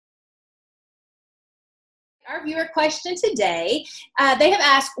Our viewer question today, they have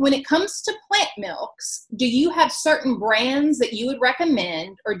asked, when it comes to plant milks, do you have certain brands that you would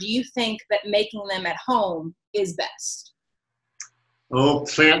recommend, or do you think that making them at home is best? Oh,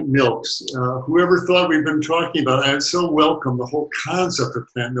 plant milks. Whoever thought we've been talking about it, I so welcome the whole concept of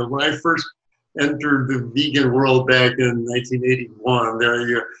plant milk. When I first entered the vegan world back in 1981,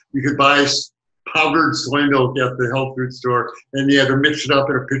 you could buy powdered soy milk at the health food store, and you had to mix it up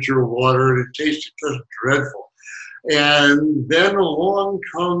in a pitcher of water, and it tasted just dreadful. And then along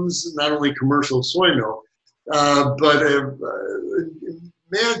comes not only commercial soy milk, but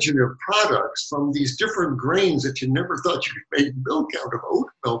imaginative products from these different grains that you never thought you could make milk out of: oat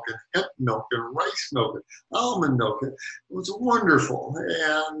milk and hemp milk and rice milk and almond milk. It was wonderful,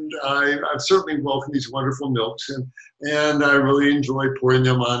 and I've certainly welcomed these wonderful milks, and I really enjoy pouring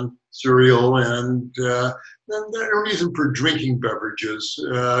them on cereal, and they're no reason for drinking beverages.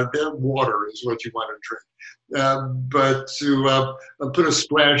 That water is what you want to drink. But to put a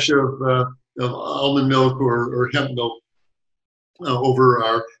splash of almond milk or hemp milk over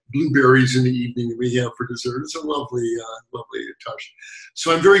our blueberries in the evening that we have for dessert, it's a lovely touch.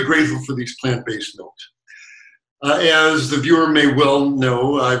 So I'm very grateful for these plant-based milks. As the viewer may well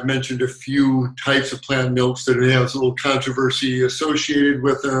know, I've mentioned a few types of plant milks that has a little controversy associated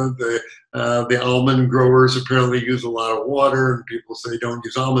with them. The almond growers apparently use a lot of water, and people say don't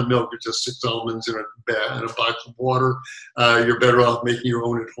use almond milk, it's just 6 almonds in a box of water. You're better off making your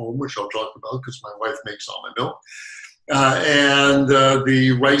own at home, which I'll talk about because my wife makes almond milk.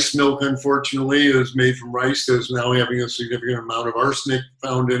 The rice milk, unfortunately, is made from rice that is now having a significant amount of arsenic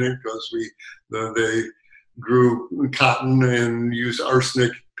found in it because they grew cotton and used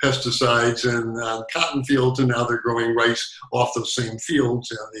arsenic pesticides in cotton fields, and now they're growing rice off those same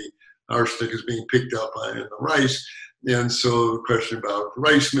fields, and the arsenic is being picked up in the rice. And so the question about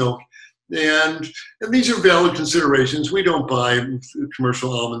rice milk, and these are valid considerations. We don't buy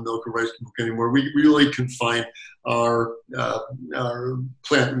commercial almond milk or rice milk anymore. We really confine our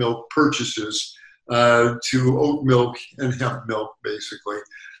plant milk purchases to oat milk and hemp milk, basically.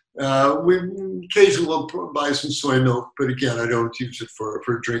 We occasionally will buy some soy milk, but again, I don't use it for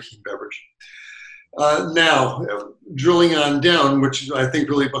a drinking beverage. Now, drilling on down, which is, I think,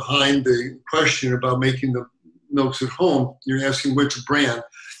 really behind the question about making the milks at home, you're asking which brand.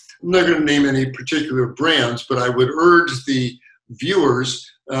 I'm not going to name any particular brands, but I would urge the viewers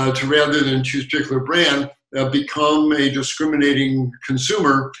to, rather than choose a particular brand, become a discriminating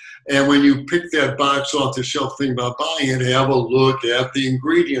consumer. And when you pick that box off the shelf thinking about buying it, have a look at the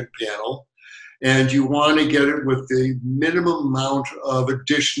ingredient panel. And you want to get it with the minimum amount of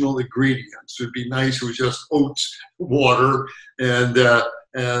additional ingredients. It would be nice if it was just oats, water, and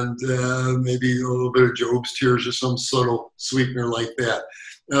maybe a little bit of Job's tears or some subtle sweetener like that.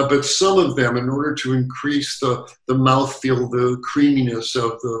 But some of them, in order to increase the mouthfeel, the creaminess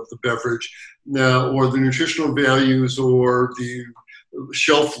of the beverage, or the nutritional values, or the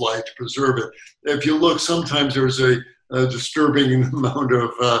shelf life to preserve it. If you look, sometimes there's a disturbing amount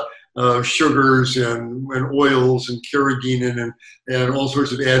of sugars and oils and carrageenan and all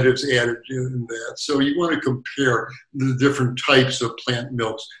sorts of additives added in that. So you want to compare the different types of plant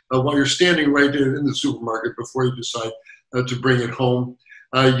milks while you're standing right in the supermarket before you decide to bring it home.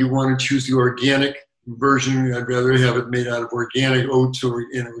 You want to choose the organic version. I'd rather have it made out of organic oats or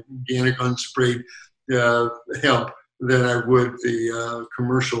organic unsprayed hemp than I would the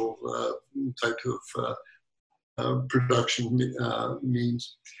commercial type of production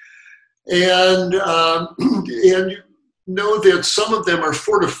means. And you know that some of them are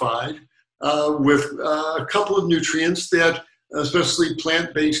fortified with a couple of nutrients that especially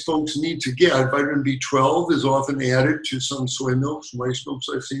plant-based folks need to get. Vitamin B12 is often added to some soy milks, rice milks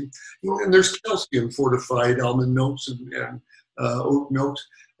I've seen. And there's calcium fortified almond milks and oat milks.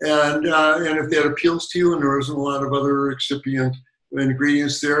 And if that appeals to you and there isn't a lot of other excipient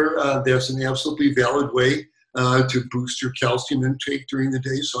ingredients there, that's an absolutely valid way to boost your calcium intake during the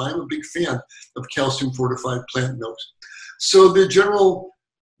day. So I'm a big fan of calcium fortified plant milks. So the general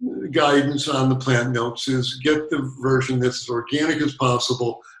guidance on the plant milks is get the version that's as organic as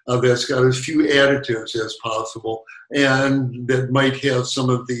possible, that's got as few additives as possible, and that might have some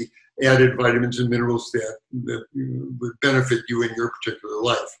of the added vitamins and minerals that would benefit you in your particular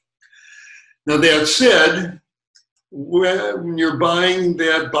life. Now that said, when you're buying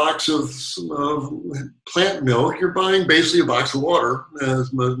that box of plant milk, you're buying basically a box of water,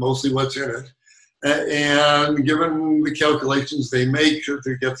 mostly what's in it. And given the calculations they make to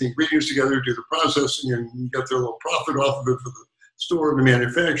get the ingredients together, do the processing, and get their little profit off of it for the store, the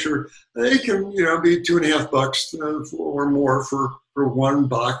manufacturer, they can be $2.50 or more for one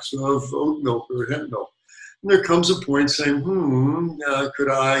box of oat milk or hemp milk. And there comes a point saying,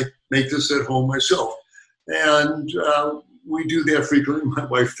 could I make this at home myself? And we do that frequently. My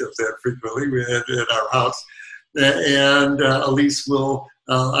wife does that frequently at our house. And Elise will,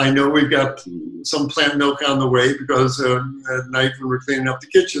 I know we've got some plant milk on the way because at night when we're cleaning up the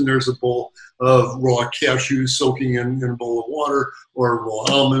kitchen, there's a bowl of raw cashews soaking in a bowl of water, or raw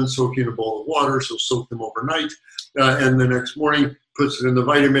almonds soaking in a bowl of water, so soak them overnight. And the next morning, puts it in the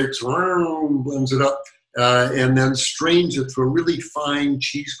Vitamix, blends it up, and then strains it through a really fine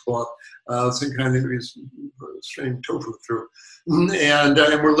cheesecloth, some kind of strained tofu through. And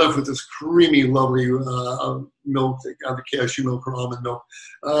we're left with this creamy, lovely milk, the cashew milk or almond milk,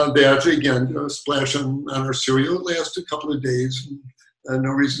 that, again, splash on our cereal. It lasts a couple of days.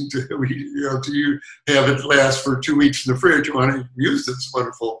 No reason to have it last for 2 weeks in the fridge. You want to use this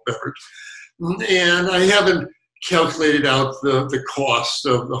wonderful beverage. And I haven't calculated out the cost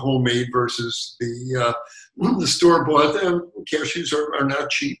of the homemade versus the store-bought. Cashews are not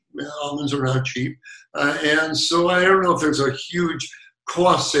cheap. Almonds are not cheap. And so I don't know if there's a huge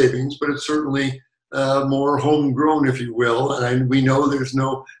cost savings, but it's certainly more homegrown, if you will. And we know there's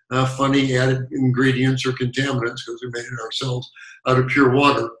no funny added ingredients or contaminants because we made it ourselves out of pure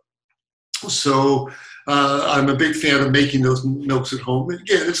water. So I'm a big fan of making those milks at home. And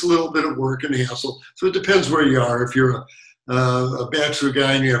again, it's a little bit of work and hassle. So it depends where you are. If you're a bachelor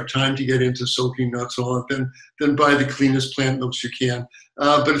guy and you have time to get into soaking nuts on it, then buy the cleanest plant milks you can.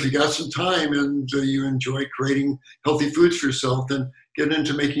 But if you got some time and you enjoy creating healthy foods for yourself, then get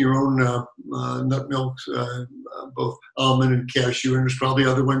into making your own nut milks, both almond and cashew, and there's probably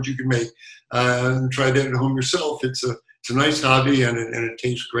other ones you can make. And try that at home yourself. It's a nice hobby and it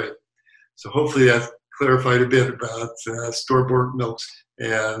tastes great. So hopefully that clarified a bit about store-bought milks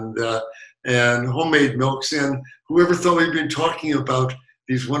and homemade milks. And whoever thought we'd been talking about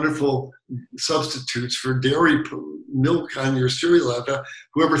these wonderful substitutes for dairy milk on your cereal,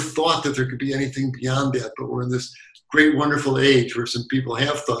 whoever thought that there could be anything beyond that, but we're in this great, wonderful age where some people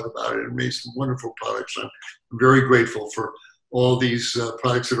have thought about it and made some wonderful products. I'm very grateful for all these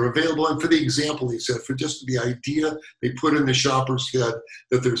products that are available, and for the example he said, for just the idea they put in the shopper's head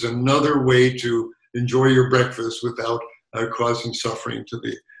that there's another way to enjoy your breakfast without causing suffering to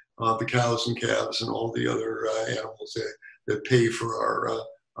the cows and calves and all the other animals that pay for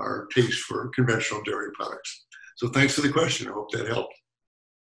our taste for conventional dairy products. So thanks for the question. I hope that helped.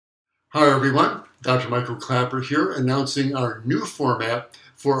 Hi, everyone. Dr. Michael Klaper here, announcing our new format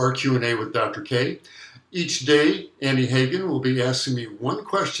for our Q&A with Dr. K. Each day, Annie Hagen will be asking me one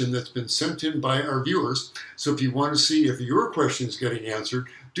question that's been sent in by our viewers. So if you want to see if your question is getting answered,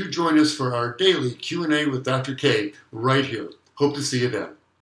 do join us for our daily Q&A with Dr. K right here. Hope to see you then.